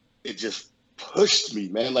just pushed me,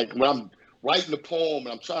 man. Like when I'm writing a poem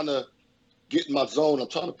and I'm trying to get in my zone, I'm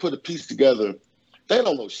trying to put a piece together. They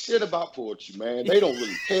don't know shit about poetry, man. They don't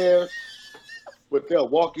really care. But they'll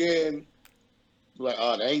walk in, be like,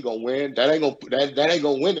 "Oh, that ain't gonna win. That ain't gonna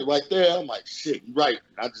win it right there." I'm like, "Shit, you're right."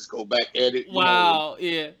 I just go back at it. Wow,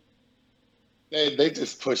 yeah. They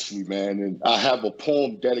just push me, man. And I have a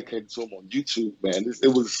poem dedicated to them on YouTube, man.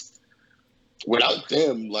 It was without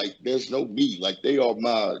them, like there's no me. Like they are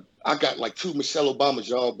I got like 2 Michelle Obamas,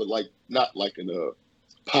 y'all, but like not like in a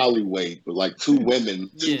poly way, but like 2 women,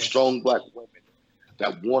 2 strong black women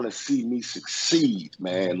that want to see me succeed,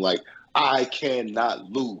 man. Like I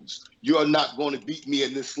cannot lose. You're not going to beat me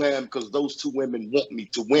in this slam because those 2 women want me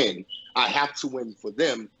to win. I have to win for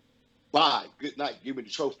them. Bye. Good night. Give me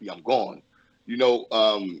the trophy. I'm gone.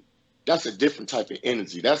 That's a different type of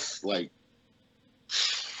energy. That's like,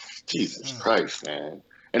 Jesus Christ, man.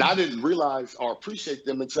 And I didn't realize or appreciate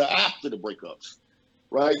them until after the breakups,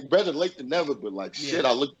 right? Better late than never, but like, shit,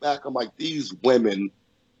 I look back, I'm like, these women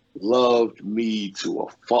loved me to a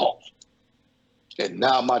fault. And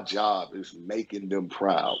now my job is making them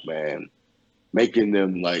proud, man. Making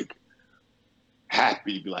them like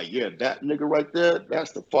happy to be like, yeah, that nigga right there,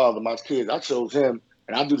 that's the father of my kids. I chose him,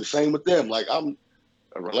 and I do the same with them. Like a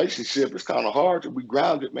relationship is kind of hard to be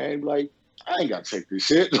grounded, man. Like, I ain't got to take this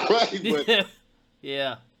shit, right? But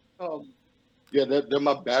yeah. They're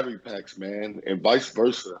my battery packs, man, and vice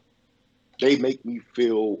versa. They make me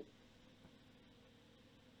feel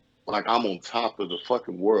like I'm on top of the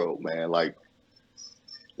fucking world, man. Like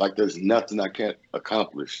there's nothing I can't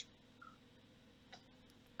accomplish.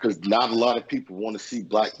 Because not a lot of people want to see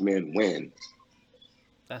black men win.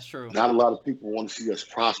 That's true. Not a lot of people want to see us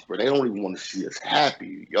prosper. They don't even want to see us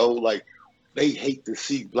happy, yo. Like, they hate to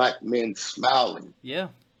see black men smiling. Yeah.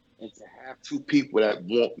 And to have 2 people that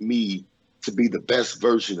want me to be the best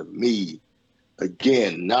version of me,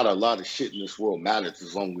 again, not a lot of shit in this world matters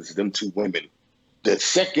as long as them 2 women. The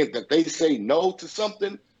second that they say no to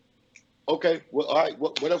something, okay, well, all right,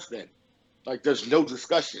 what else then? Like, there's no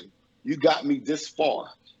discussion. You got me this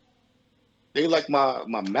far. They like my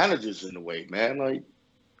managers in a way, man. Like,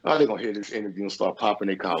 oh, they're gonna hear this interview and start popping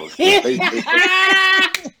their collars. I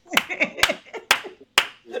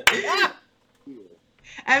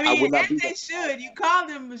mean, as they should. You called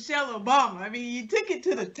him Michelle Obama. I mean, you took it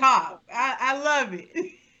to the top. I love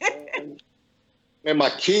it. And my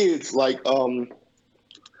kids, like,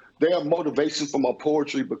 they are motivation for my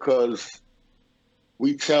poetry because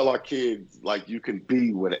we tell our kids, like, you can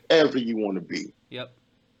be whatever you want to be. Yep.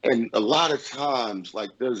 And a lot of times, like,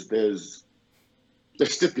 there's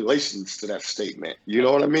stipulations to that statement. You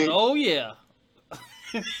know what I mean? Oh, yeah.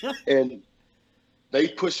 And they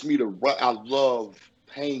push me to run. I love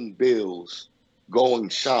paying bills, going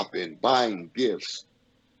shopping, buying gifts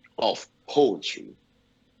off poetry.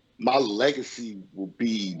 My legacy will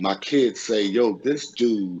be my kids say, yo, this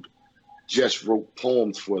dude just wrote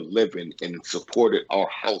poems for a living and supported our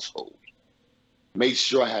household. made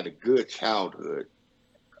sure I had a good childhood.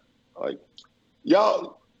 Like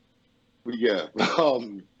y'all, yeah, they're a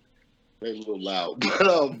little loud,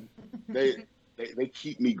 but they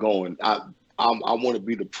keep me going. I want to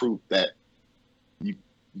be the proof that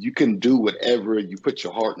you can do whatever you put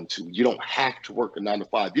your heart into. You don't have to work a 9 to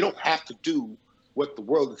 5. You don't have to do what the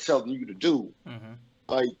world is telling you to do. Mm-hmm.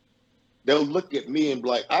 Like they'll look at me and be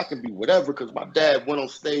like, I can be whatever because my dad went on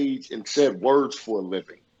stage and said words for a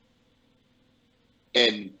living.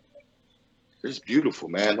 And it's beautiful,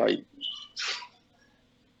 man. Like,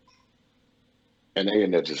 and they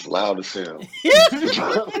in there just loud as hell.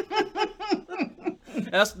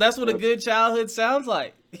 That's what a good childhood sounds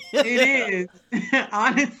like. It is,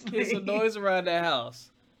 honestly. It's a noise around that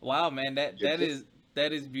house. Wow, man, that is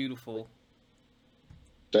beautiful.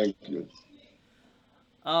 Thank you.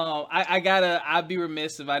 I'd be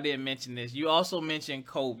remiss if I didn't mention this. You also mentioned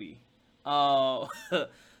Kobe.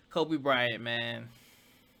 Kobe Bryant, man.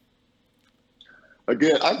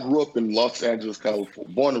 Again, I grew up in Los Angeles,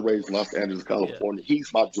 California, born and raised in Los Angeles, California. Yeah.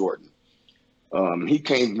 He's my Jordan. He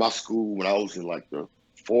came to my school when I was in like the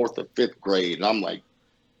 4th or 5th grade, and I'm like,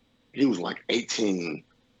 he was like 18.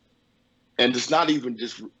 And it's not even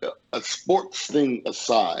just a sports thing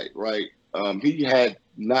aside, right? He had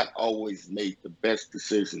not always made the best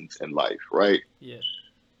decisions in life, right? Yeah.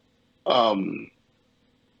 I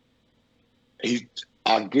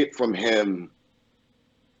get from him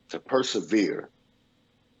to persevere,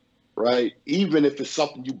 right? Even if it's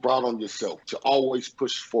something you brought on yourself, to always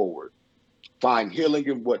push forward, find healing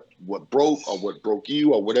in what broke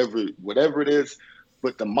you or whatever it is.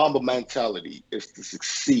 But the Mamba mentality is to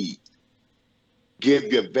succeed. Give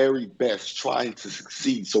your very best trying to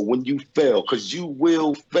succeed. So when you fail, because you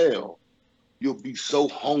will fail, you'll be so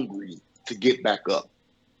hungry to get back up.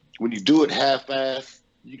 When you do it half-assed,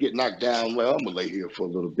 you get knocked down. Well, I'm going to lay here for a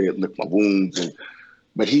little bit, lick my wounds.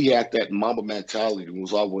 But he had that Mamba mentality. It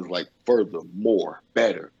was always like further, more,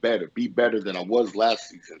 better, be better than I was last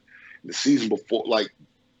season. The season before, like,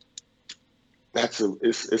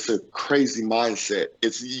 it's a crazy mindset.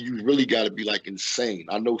 You really got to be like insane.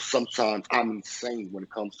 I know sometimes I'm insane when it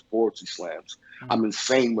comes to poetry slams. Mm-hmm. I'm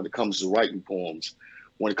insane when it comes to writing poems,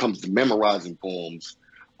 when it comes to memorizing poems.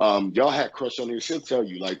 Y'all had Crush on here. She'll tell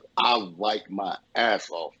you, like, I write my ass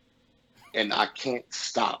off and I can't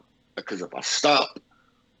stop, because if I stop,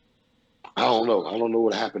 I don't know what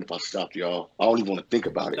would happen if I stopped, y'all. I don't even want to think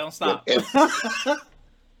about it. Don't stop.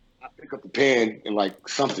 I pick up the pen and like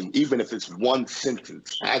something, even if it's one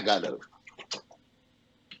sentence, I gotta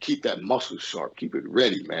keep that muscle sharp, keep it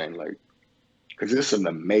ready, man. Like, because there's some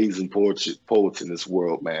amazing poets in this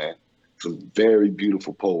world, man. Some very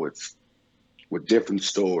beautiful poets with different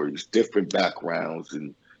stories, different backgrounds,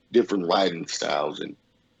 and different writing styles. And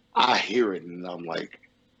I hear it, and I'm like,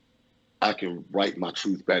 I can write my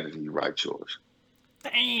truth better than you write yours.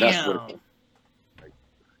 Damn. That's what.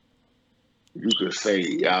 You could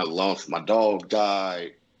say, I lost my dog,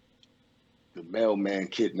 died, the mailman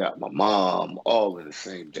kidnapped my mom, all in the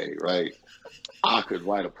same day, right? I could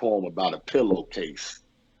write a poem about a pillowcase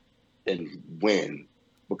and win,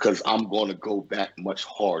 because I'm going to go back much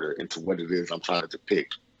harder into what it is I'm trying to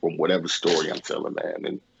depict from whatever story I'm telling, man.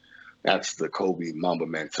 And that's the Kobe Mamba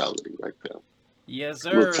mentality right there. Yes,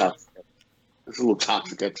 sir. It's a little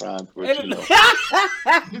toxic at times, but you know.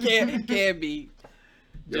 Can be.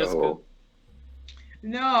 Jessica.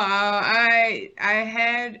 No, I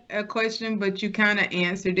had a question, but you kind of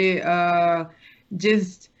answered it.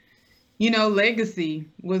 Just, legacy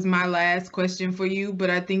was my last question for you, but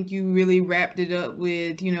I think you really wrapped it up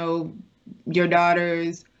with, your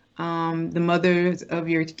daughters, the mothers of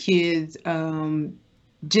your kids,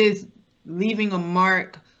 just leaving a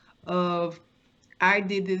mark of, I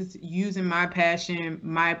did this using my passion,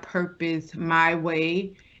 my purpose, my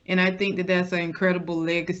way. And I think that that's an incredible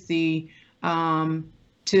legacy to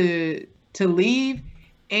leave,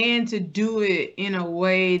 and to do it in a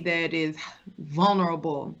way that is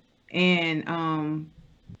vulnerable, and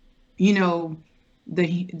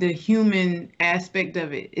the human aspect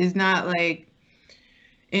of it is not like,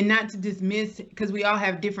 and not to dismiss, because we all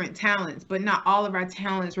have different talents, but not all of our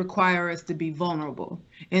talents require us to be vulnerable.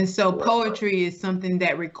 And so poetry is something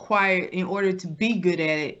that requires, in order to be good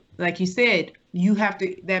at it, like you said, you have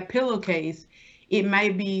to, that pillowcase, it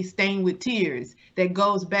might be stained with tears. That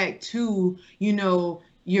goes back to, your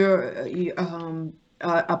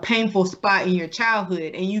a painful spot in your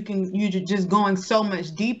childhood, and you're just going so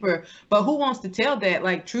much deeper. But who wants to tell that?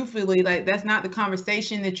 Like, truthfully, like, that's not the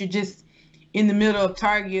conversation that you're just in the middle of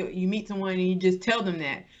Target, you meet someone and you just tell them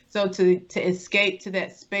that. So to escape to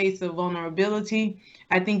that space of vulnerability,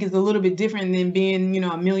 I think is a little bit different than being,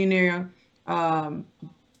 a millionaire athlete,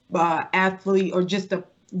 or just a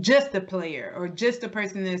player, or just a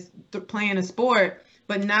person that's playing a sport,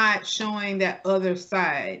 but not showing that other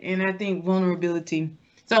side. And I think vulnerability.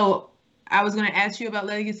 So I was going to ask you about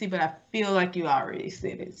legacy, but I feel like you already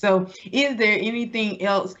said it. So is there anything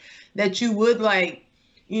else that you would like,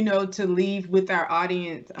 to leave with our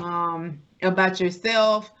audience, about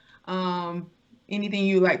yourself? Anything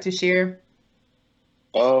you'd like to share?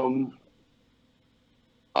 Um,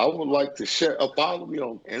 I would like to share. Follow me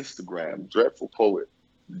on Instagram, Dreadful Poet,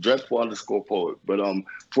 Dreadful_Poet. But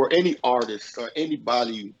for any artist or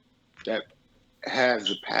anybody that has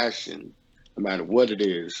a passion, no matter what it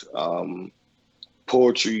is,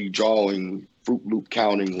 poetry, drawing, Fruit Loop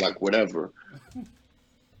counting, like whatever,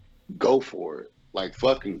 go for it. Like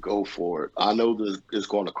fucking go for it. I know this is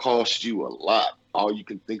going to cost you a lot. All you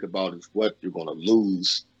can think about is what you're going to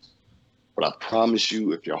lose. But I promise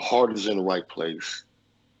you, if your heart is in the right place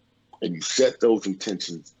and you set those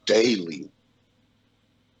intentions daily,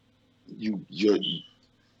 you'll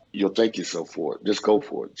thank yourself for it. Just go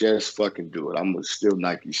for it. Just fucking do it. I'm gonna steal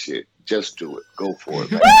Nike shit. Just do it. Go for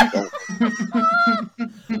it, man.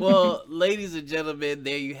 Well, ladies and gentlemen,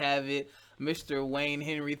 there you have it. Mr. Wayne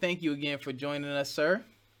Henry, thank you again for joining us, sir.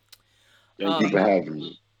 Thank you for having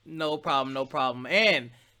me. No problem, no problem. And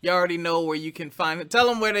you already know where you can find it. Tell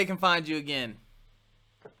them where they can find you again.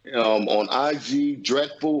 On IG,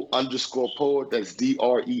 Dreadful_Poet. That's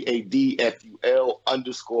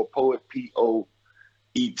DREADFUL_Poet,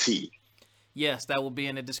 POET. Yes, that will be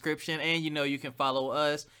in the description. And you can follow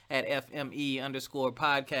us at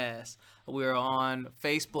FME_podcast. We're on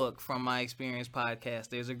Facebook from My Experience Podcast.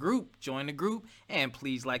 There's a group. Join the group and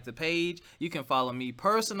please like the page. You can follow me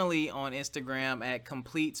personally on Instagram at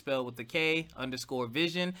complete, spelled with the K,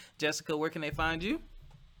 _vision. Jessica, where can they find you?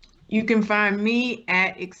 You can find me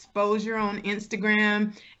at Exposure on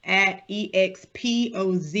Instagram at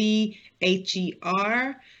EXPOZHER,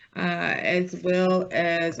 as well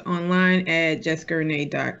as online at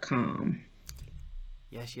jessicarenee.com.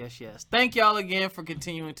 Yes. Thank y'all again for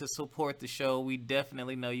continuing to support the show. We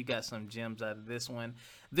definitely know you got some gems out of this one.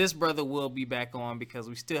 This brother will be back on because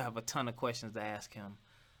we still have a ton of questions to ask him.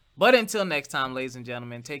 But until next time, ladies and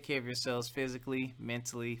gentlemen, take care of yourselves physically,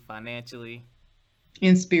 mentally, financially,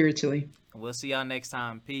 and spiritually. We'll see y'all next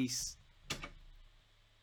time. Peace.